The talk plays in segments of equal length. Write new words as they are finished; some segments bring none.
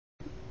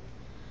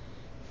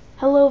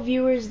Hello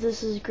viewers,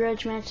 this is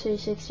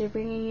GrudgeMatch360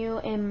 bringing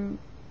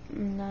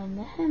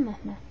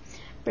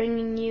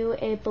you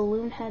a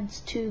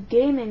Balloonheads 2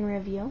 gaming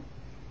review.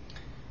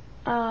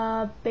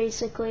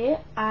 Basically,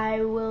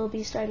 I will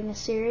be starting a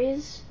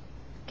series,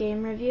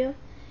 game review,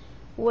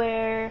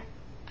 where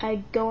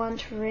I go on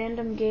to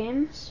random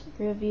games,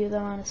 review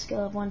them on a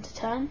scale of 1 to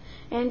 10,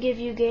 and give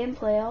you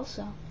gameplay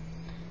also.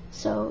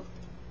 So,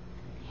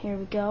 here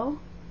we go.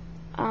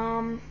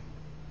 I've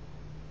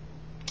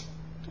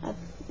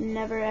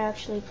never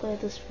actually played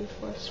this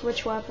before.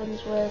 Switch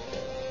weapons with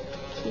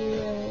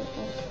Q.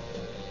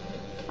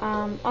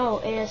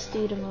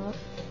 ASD to move.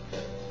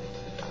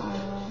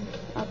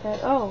 Okay.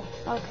 Oh,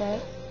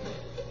 okay.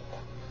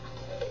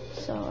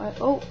 So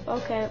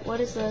okay.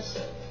 What is this?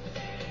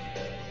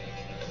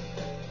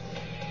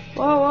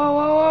 Whoa, whoa,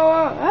 whoa, whoa,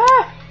 whoa!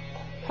 Ah!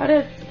 I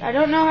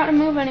don't know how to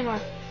move anymore.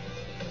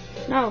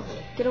 No,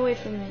 get away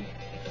from me.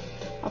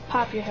 I'll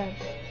pop your head.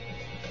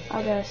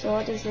 Okay, so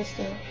what does this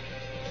do?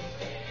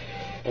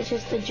 It's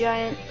just a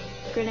giant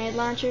grenade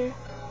launcher.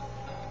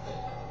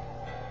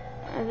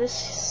 This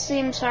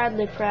seems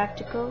hardly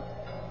practical.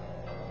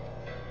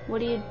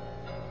 What is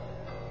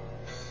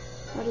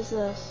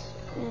this?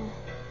 Yeah.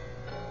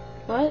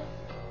 What?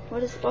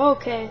 What is? Oh,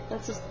 okay,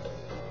 that's just.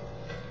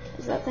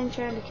 Is that thing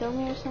trying to kill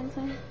me or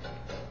something?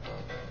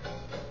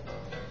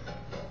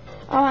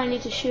 Oh, I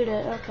need to shoot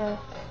it. Okay.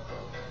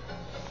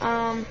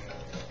 I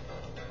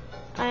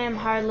am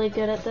hardly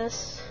good at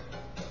this.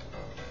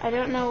 I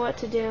don't know what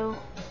to do.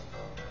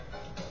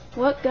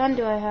 What gun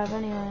do I have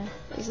anyway?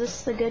 Is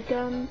this the good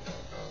gun?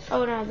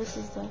 Oh no, this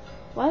is the...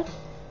 What?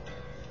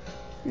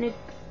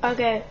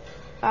 Okay.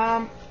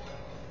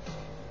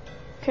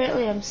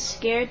 Currently I'm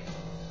scared.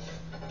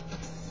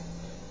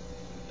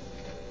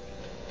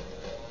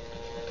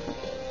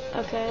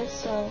 Okay,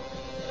 so...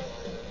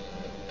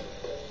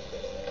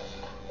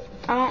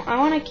 I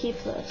want to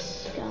keep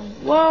this gun.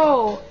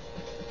 Whoa!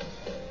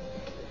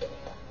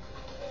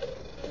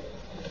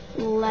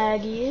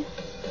 Laggy.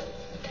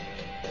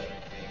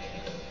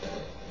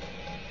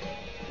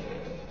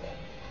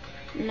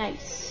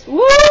 Nice.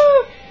 Woo!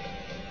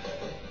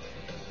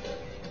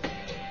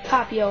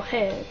 Pop your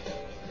head.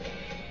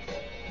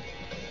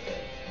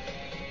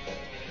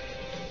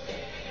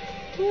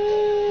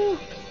 Woo!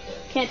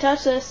 Can't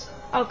touch this.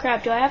 Oh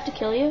crap, do I have to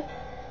kill you?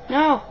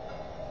 No.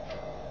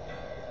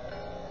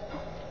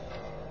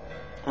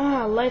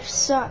 Ah, life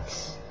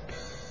sucks.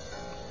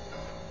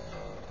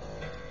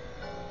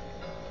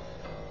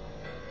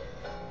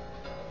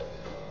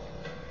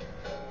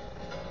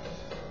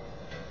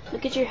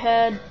 Look at your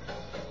head.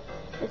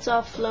 It's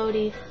all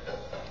floaty.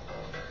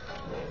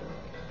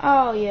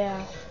 Oh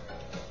yeah.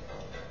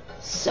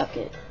 Suck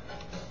it.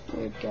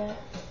 Weird guy.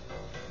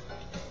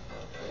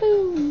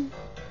 Boom.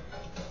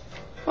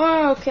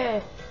 Oh,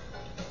 okay.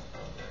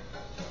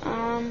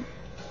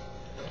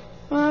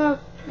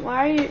 Why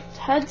are your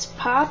heads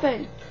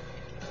popping?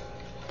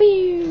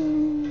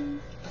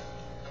 Pew.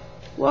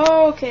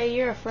 Whoa, okay,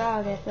 you're a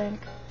frog, I think.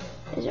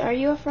 Are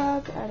you a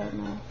frog? I don't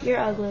know. You're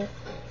ugly.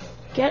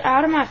 Get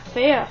out of my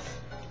face.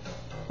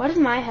 Why did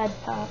my head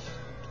pop?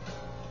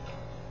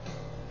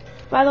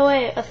 By the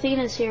way,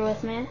 Athena's here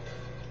with me.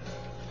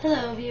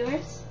 Hello,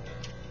 viewers.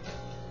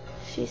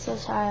 She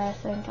says hi, I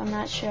think. I'm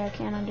not sure. I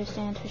can't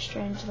understand her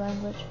strange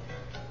language.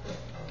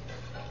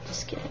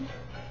 Just kidding.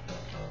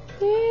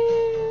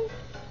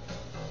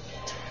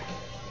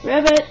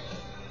 Ribbit!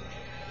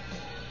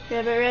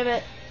 Ribbit,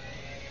 ribbit.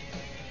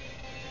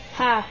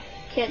 Ha!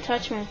 Can't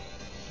touch me.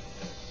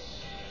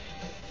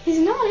 He's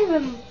not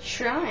even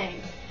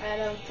trying, I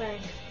don't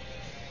think.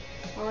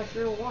 Well, I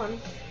threw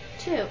 1,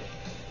 2.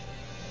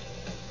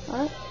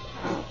 What?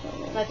 Oh.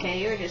 Okay,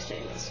 you were just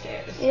doing the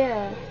stairs.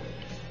 Yeah.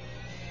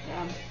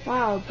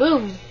 Wow,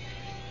 boom.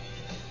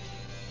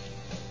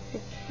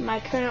 My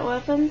current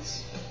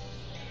weapons.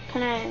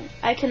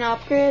 I can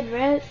upgrade,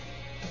 right?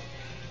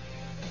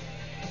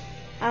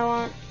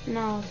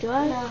 No, do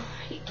I? No,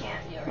 you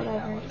can't. You already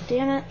got one.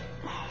 Damn it.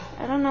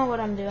 I don't know what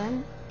I'm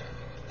doing.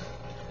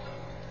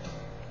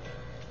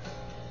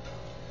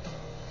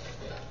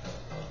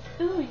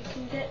 Ooh, you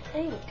can get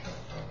ink.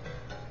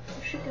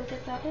 You should go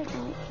get that ink.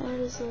 Oh, what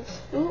is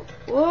this? Ooh,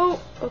 whoa,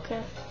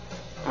 okay.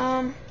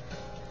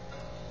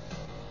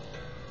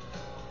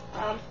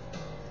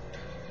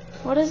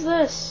 What is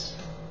this?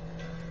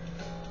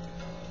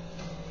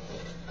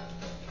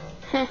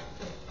 Heh.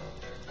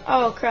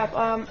 Oh crap,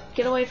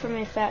 get away from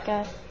me, fat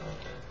guy.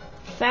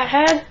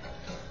 Fathead?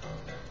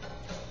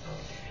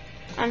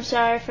 I'm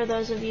sorry for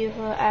those of you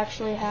who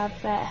actually have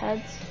fat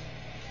heads.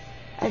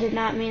 I did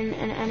not mean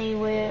in any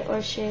way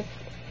or shape,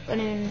 in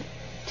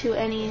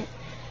any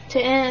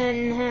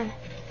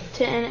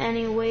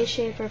way,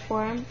 shape, or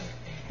form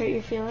hurt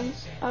your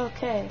feelings.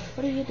 Okay,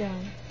 what are you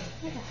doing?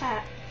 I have a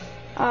hat.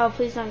 Oh,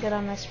 please don't get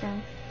on my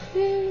screen.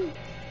 Woo.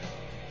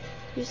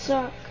 You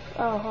suck.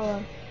 Oh, hold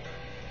on.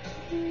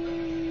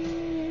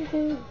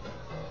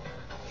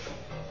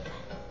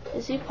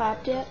 Is he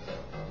popped yet?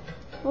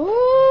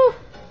 Ooh!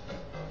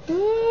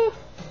 Ooh!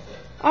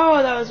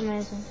 Oh, that was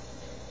amazing.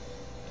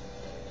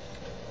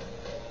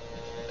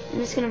 I'm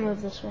just gonna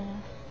move this way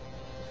now.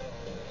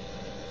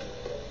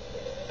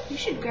 You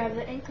should grab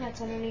the ink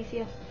that's underneath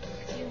you.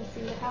 You don't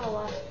seem to have a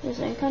lot There's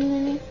ink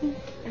underneath me?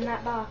 in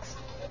that box.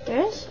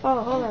 There is?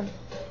 Oh, hold on.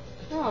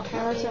 No,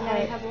 apparently that's a now you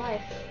height. have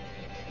life.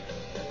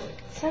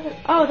 Said it-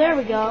 Oh, there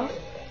we go.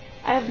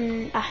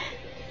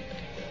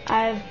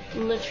 I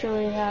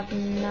literally have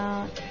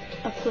not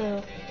a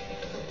clue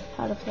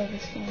how to play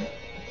this game.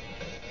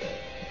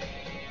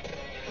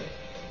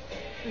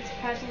 And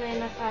surprisingly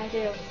enough, I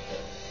do.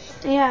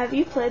 Yeah, have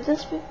you played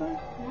this before?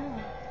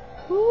 No.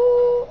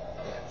 Woo!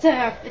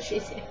 There,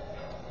 fishies here.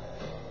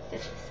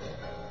 Fishies.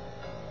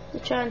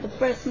 They're trying to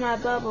burst my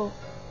bubble.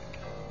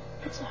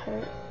 That's a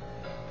hurt.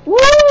 Woo!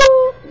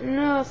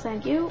 No,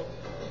 thank you.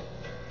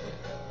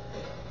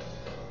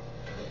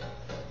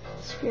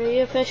 Screw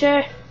you,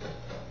 Fisher.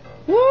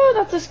 Woo!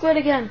 That's a squid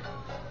again.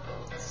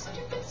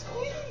 Stupid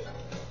squid.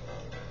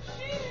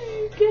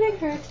 You're getting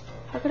hurt.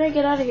 How could I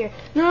get out of here?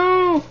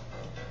 No!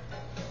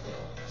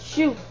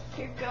 Shoot.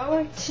 You're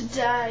going to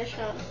die,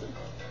 Jonathan.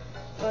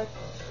 But,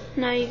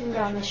 Now you can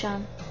go, Miss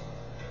Sean.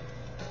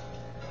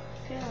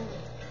 yeah.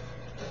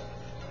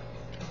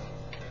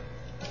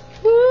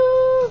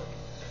 Woo!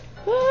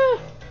 Woo!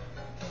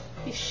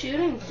 He's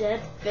shooting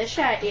dead fish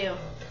at you.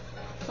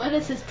 What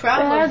is his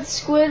problem? Bad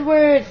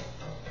Squidward.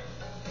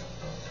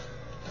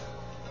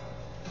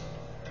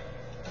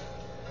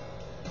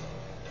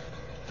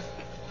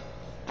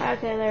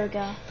 Okay, there we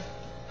go.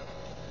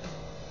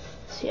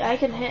 See, I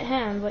can hit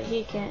him, but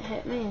he can't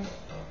hit me.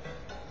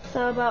 It's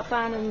all about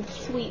finding the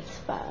sweet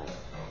spot.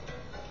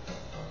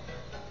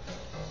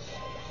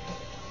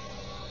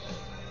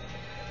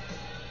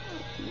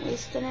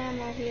 Wasting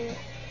ammo here.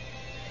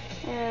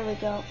 There we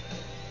go.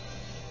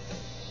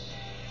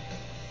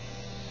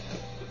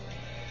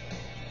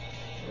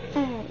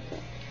 There we go.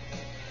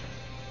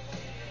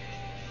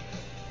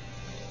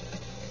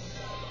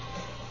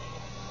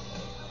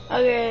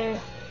 Okay.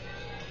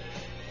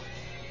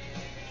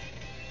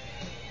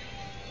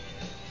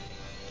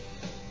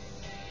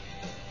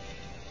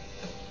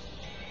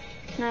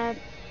 Can I?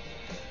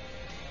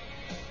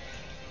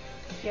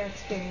 Your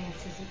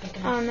experience isn't big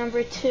Oh, enough.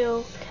 number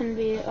 2 can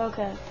be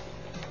okay.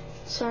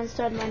 So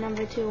instead, my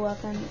number 2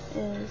 weapon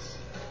is.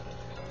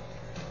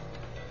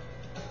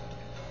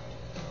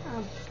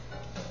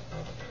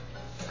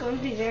 It's going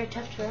to be very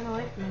tough to run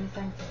away from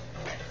anything.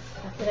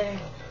 Up there.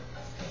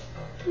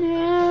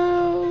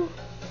 No.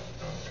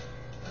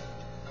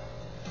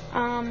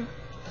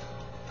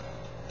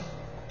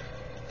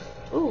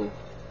 Ooh.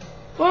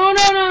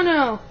 Oh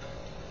no.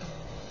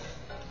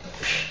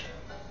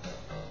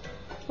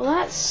 Well,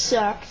 that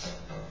sucked.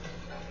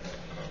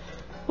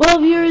 Well,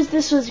 viewers,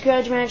 this was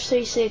Grudge Match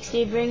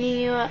 360, bringing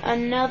you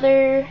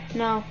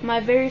my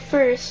very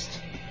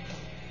first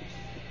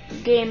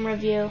game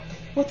review.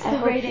 What's I the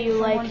hope rating you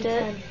from liked 1 to it.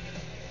 10?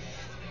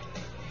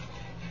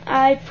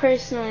 I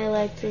personally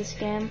liked this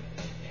game.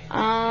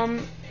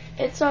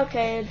 It's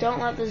okay. Don't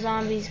let the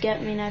zombies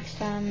get me next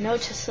time.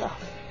 Note to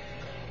self.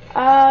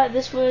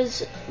 This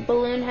was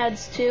Balloon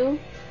Heads 2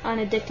 on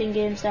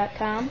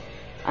addictinggames.com.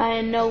 I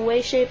in no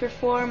way, shape, or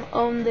form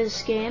own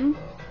this game.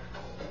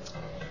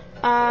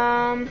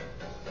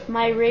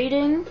 My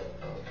rating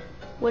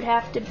would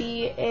have to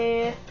be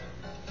a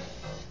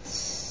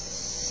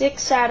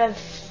 6 out of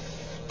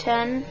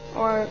 10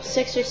 or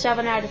 6 or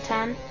 7 out of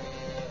 10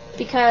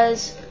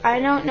 because I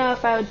don't know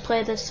if I would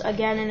play this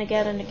again and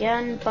again and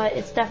again, but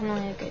it's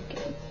definitely a good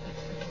game.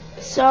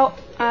 So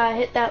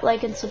hit that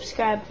like and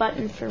subscribe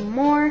button for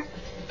more,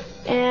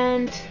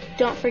 and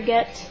don't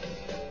forget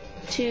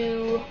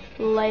to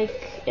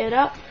like it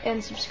up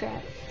and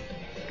subscribe.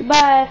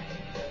 Goodbye.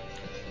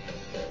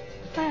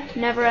 Bye.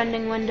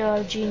 Never-ending window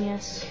of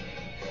genius.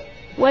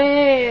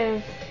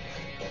 Wave,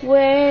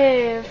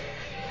 wave,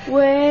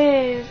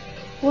 wave,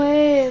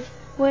 wave,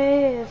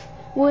 wave,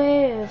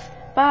 wave.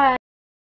 Bye.